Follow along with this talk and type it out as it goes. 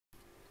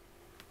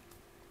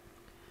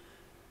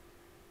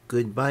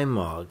Goodbye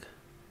Mog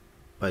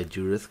by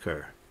Judith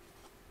Kerr.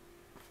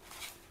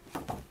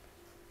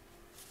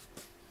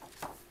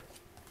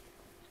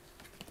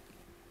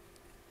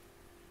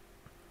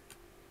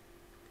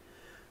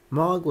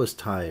 Mog was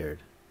tired.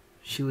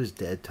 She was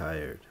dead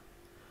tired.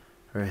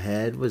 Her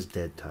head was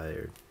dead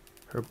tired.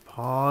 Her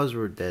paws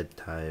were dead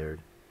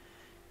tired.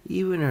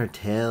 Even her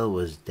tail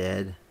was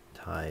dead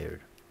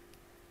tired.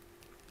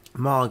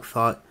 Mog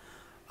thought,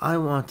 I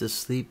want to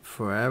sleep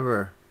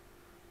forever.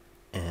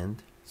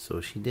 And so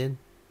she did.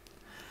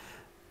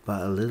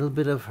 But a little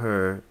bit of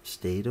her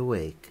stayed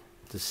awake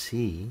to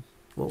see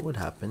what would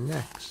happen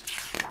next.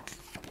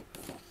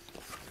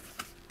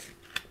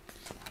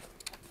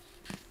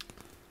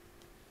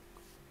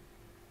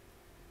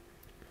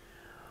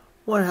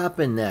 What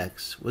happened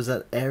next was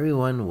that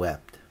everyone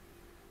wept.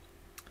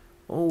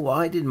 Oh,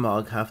 why did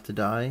Mog have to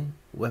die?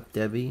 Wept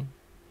Debbie.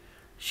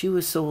 She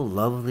was so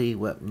lovely,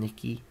 wept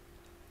Nicky.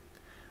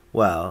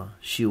 Well,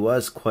 she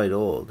was quite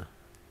old,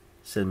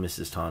 said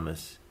Mrs.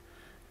 Thomas.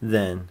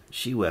 Then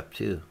she wept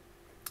too.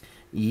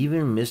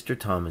 Even Mr.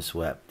 Thomas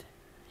wept.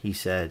 He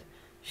said,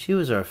 she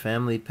was our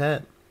family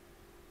pet.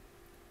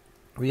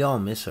 We all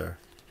miss her.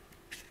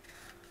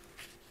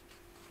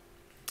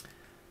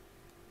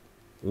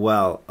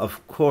 Well,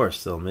 of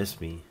course they'll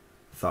miss me,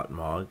 thought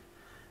Mog.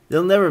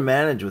 They'll never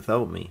manage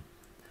without me.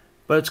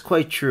 But it's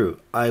quite true.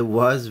 I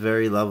was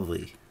very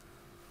lovely.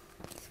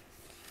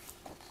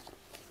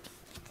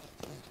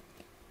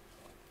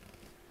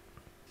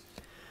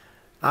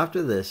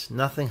 After this,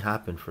 nothing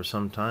happened for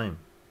some time.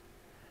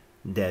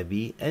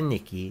 Debbie and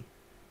Nicky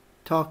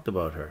talked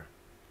about her.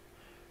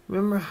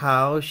 Remember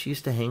how she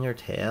used to hang her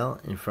tail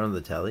in front of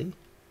the telly?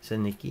 Said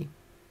Nicky.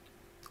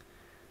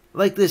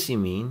 Like this, you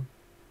mean?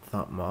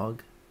 Thought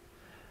Mog.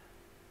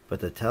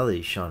 But the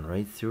telly shone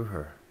right through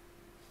her.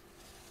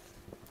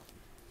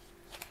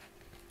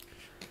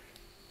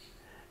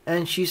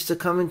 And she used to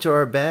come into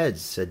our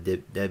beds, said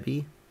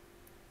Debbie.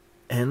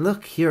 And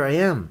look, here I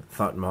am,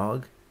 thought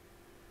Mog.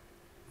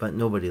 But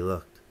nobody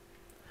looked.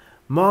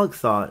 Mog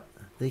thought,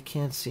 they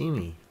can't see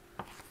me.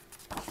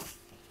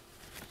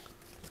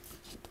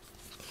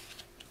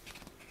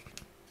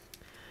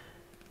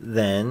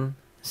 Then,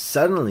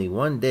 suddenly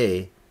one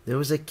day, there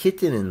was a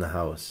kitten in the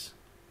house.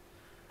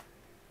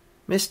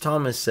 Miss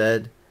Thomas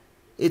said,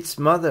 its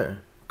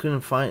mother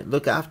couldn't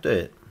look after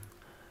it.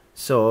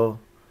 So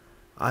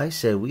I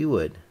said we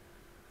would.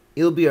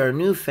 It'll be our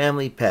new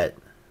family pet.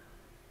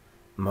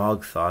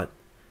 Mog thought,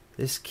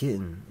 this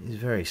kitten is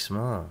very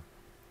small.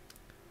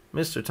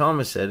 Mr.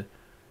 Thomas said,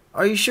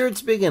 are you sure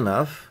it's big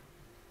enough?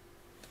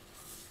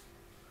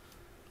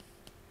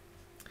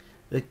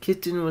 The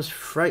kitten was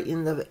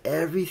frightened of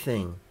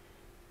everything.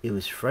 It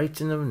was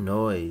frightened of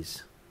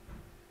noise.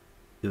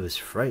 It was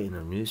frightened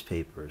of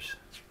newspapers.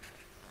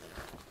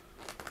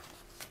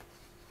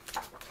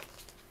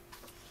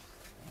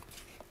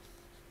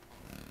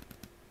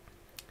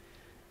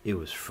 It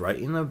was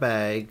frightened of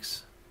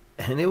bags,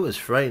 and it was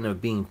frightened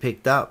of being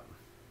picked up.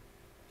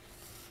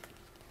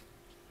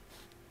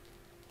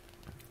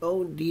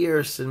 Oh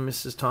dear, said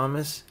Mrs.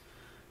 Thomas.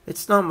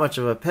 It's not much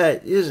of a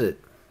pet, is it?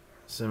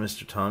 Said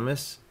Mr.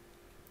 Thomas.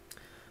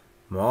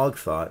 Mog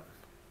thought,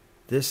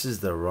 this is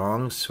the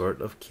wrong sort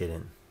of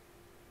kitten.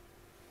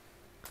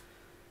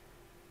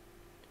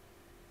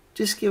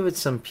 Just give it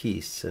some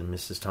peace, said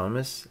Mrs.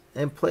 Thomas,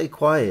 and play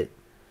quiet.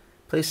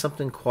 Play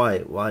something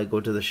quiet while I go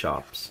to the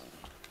shops.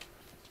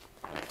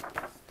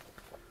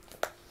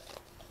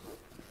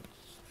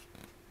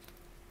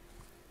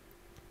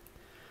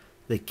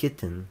 The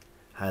kitten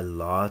had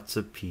lots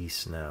of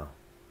peace now,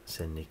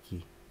 said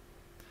Nicky.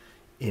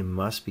 It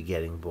must be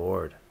getting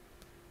bored.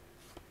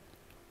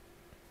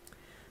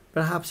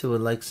 Perhaps it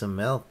would like some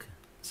milk,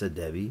 said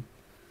Debbie.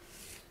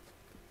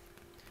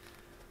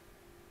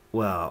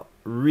 Well,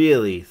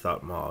 really,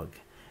 thought Mog,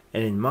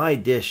 and in my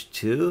dish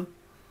too?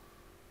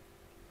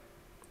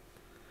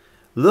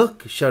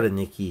 Look, shouted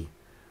Nicky.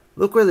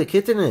 Look where the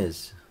kitten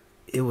is.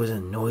 It was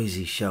a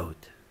noisy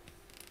shout.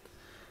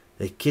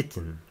 The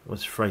kitten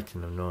was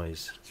frightened of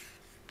noise.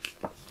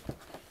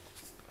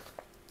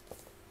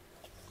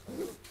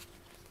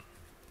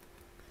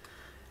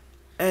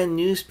 And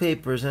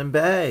newspapers and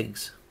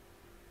bags.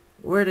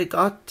 Where'd it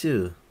got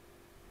to?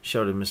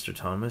 Shouted Mr.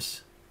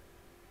 Thomas.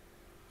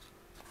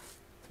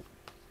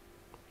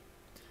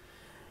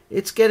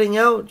 It's getting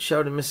out,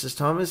 shouted Mrs.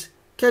 Thomas.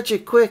 Catch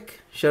it quick,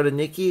 shouted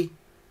Nicky.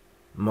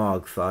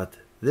 Mog thought,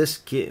 this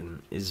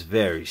kitten is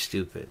very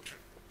stupid.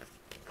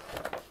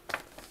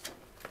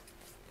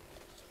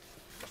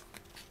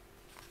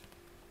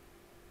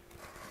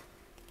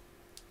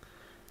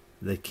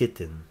 The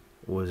kitten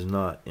was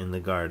not in the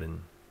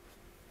garden.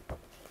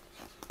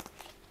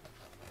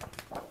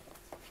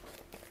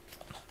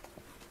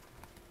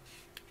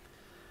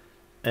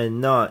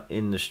 And not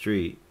in the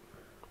street.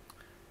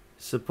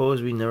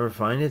 Suppose we never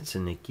find it,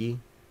 said Nicky.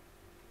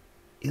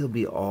 It'll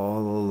be all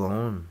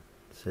alone,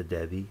 said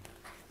Debbie.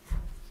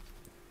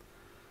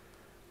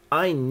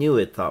 I knew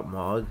it, thought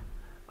Mog.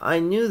 I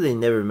knew they'd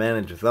never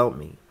manage without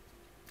me.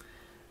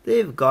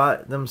 They've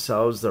got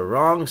themselves the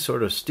wrong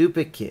sort of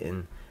stupid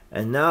kitten,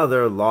 and now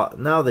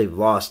they've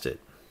lost it.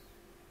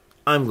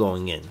 I'm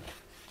going in.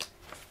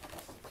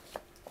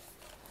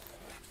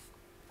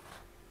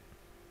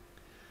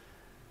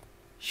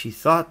 She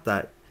thought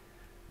that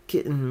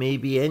kitten may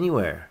be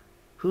anywhere.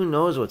 Who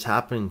knows what's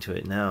happening to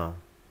it now?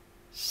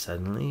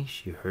 Suddenly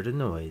she heard a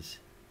noise.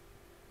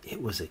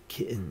 It was a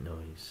kitten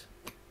noise.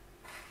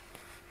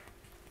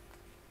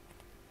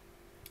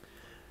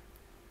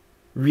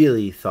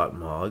 Really, thought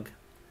Mog.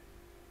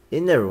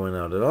 It never went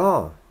out at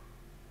all.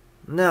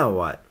 Now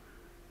what?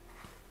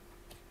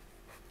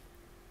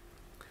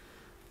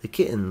 The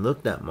kitten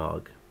looked at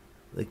Mog.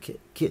 The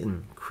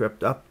kitten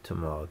crept up to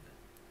Mog.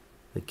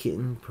 The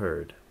kitten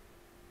purred.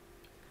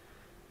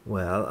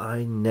 Well,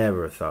 I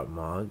never, thought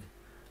Mog.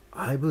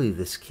 I believe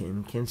this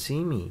kitten can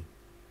see me.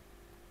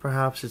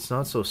 Perhaps it's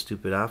not so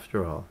stupid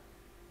after all.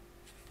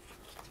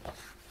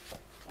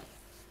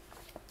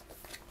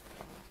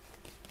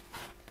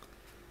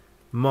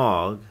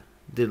 Mog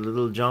did a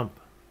little jump.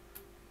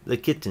 The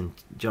kitten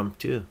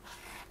jumped too.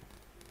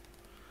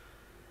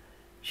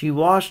 She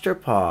washed her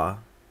paw.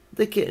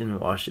 The kitten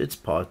washed its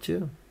paw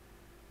too.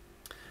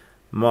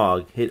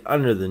 Mog hid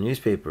under the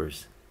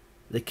newspapers.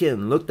 The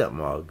kitten looked at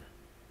Mog.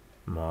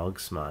 Mog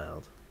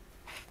smiled.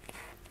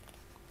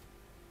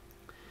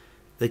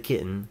 The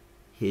kitten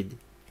hid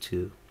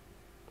too.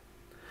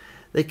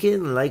 The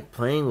kitten liked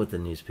playing with the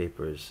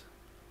newspapers.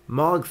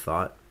 Mog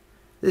thought,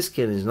 this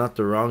kitten is not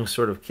the wrong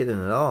sort of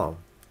kitten at all.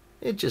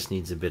 It just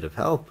needs a bit of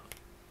help.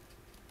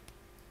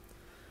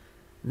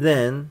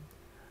 Then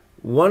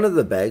one of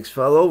the bags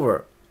fell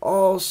over.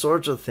 All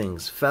sorts of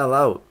things fell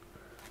out.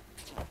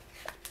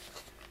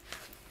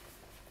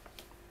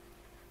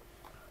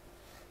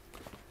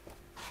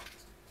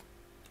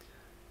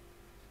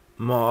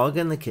 Mog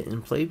and the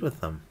kitten played with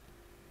them.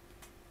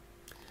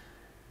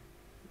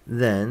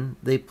 Then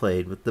they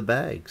played with the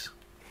bags.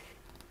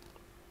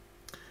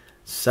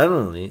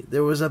 Suddenly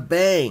there was a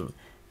bang.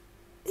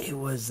 It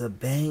was the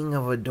bang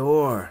of a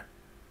door.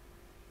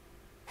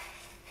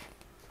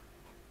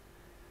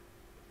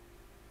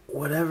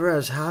 Whatever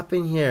has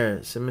happened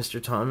here, said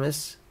Mr.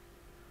 Thomas.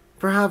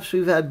 Perhaps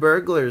we've had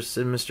burglars,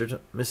 said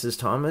Mrs.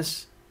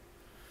 Thomas.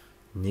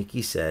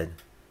 Nicky said,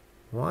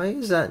 why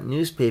is that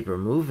newspaper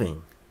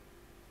moving?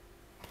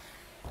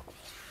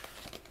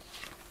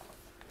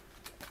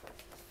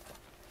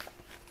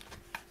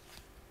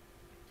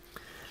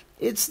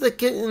 It's the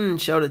kitten,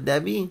 shouted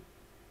Debbie.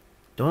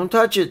 Don't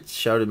touch it,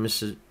 shouted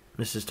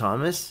Mrs.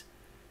 Thomas.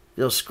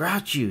 They'll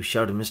scratch you,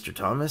 shouted Mr.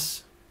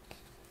 Thomas.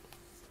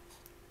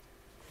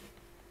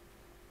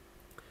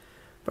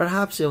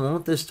 Perhaps it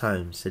won't this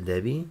time, said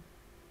Debbie.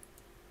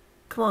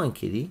 Come on,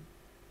 kitty.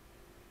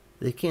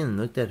 The kitten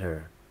looked at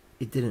her.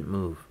 It didn't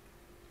move.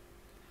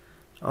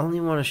 I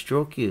only want to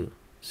stroke you,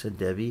 said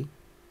Debbie.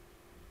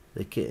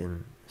 The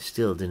kitten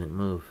still didn't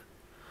move.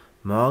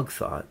 Mog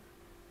thought,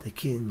 the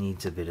kitten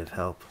needs a bit of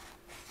help.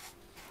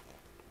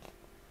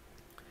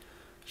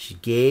 She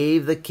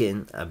gave the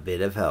kitten a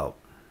bit of help.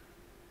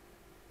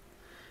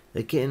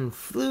 The kitten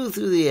flew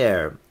through the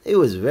air. It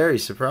was very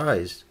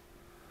surprised.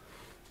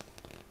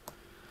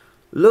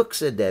 Look,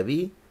 said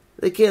Debbie,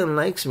 the kitten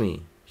likes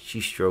me.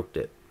 She stroked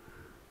it.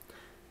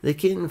 The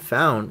kitten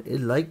found it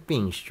liked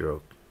being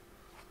stroked.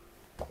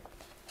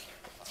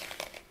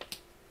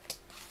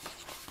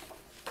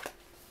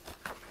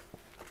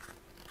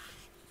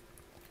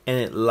 And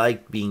it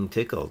liked being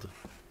tickled.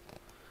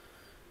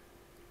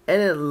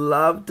 And it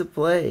loved to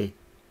play.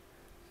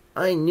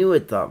 I knew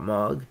it, thought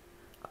Mog.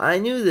 I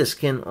knew this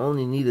kitten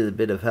only needed a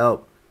bit of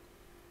help.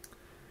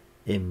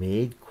 It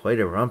made quite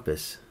a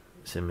rumpus,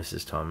 said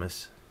Mrs.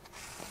 Thomas.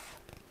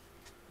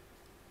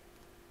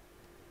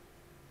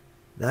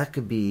 That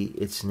could be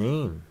its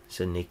name,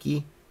 said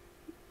Nicky.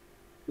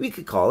 We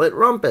could call it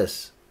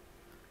Rumpus.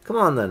 Come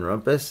on then,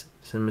 Rumpus,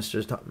 said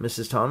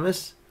Mrs.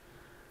 Thomas.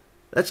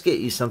 Let's get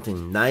you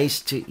something nice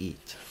to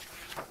eat.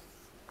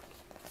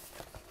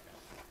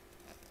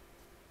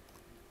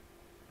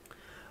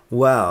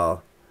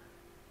 Well,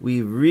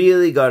 we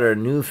really got our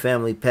new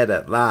family pet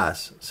at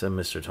last, said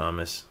Mr.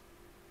 Thomas.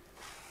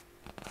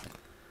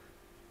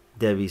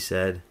 Debbie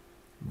said,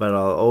 but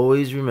I'll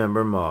always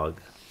remember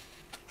Mog.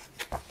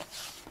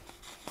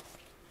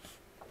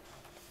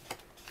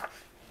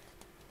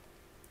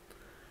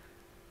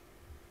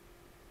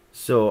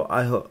 So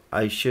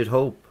I should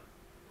hope,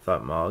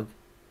 thought Mog.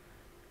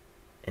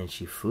 And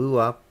she flew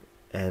up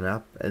and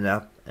up and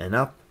up and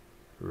up,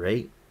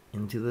 right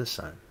into the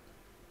sun.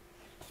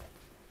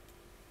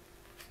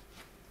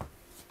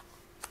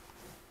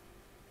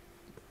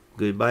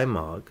 Goodbye,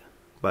 Mog,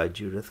 by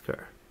Judith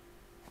Kerr.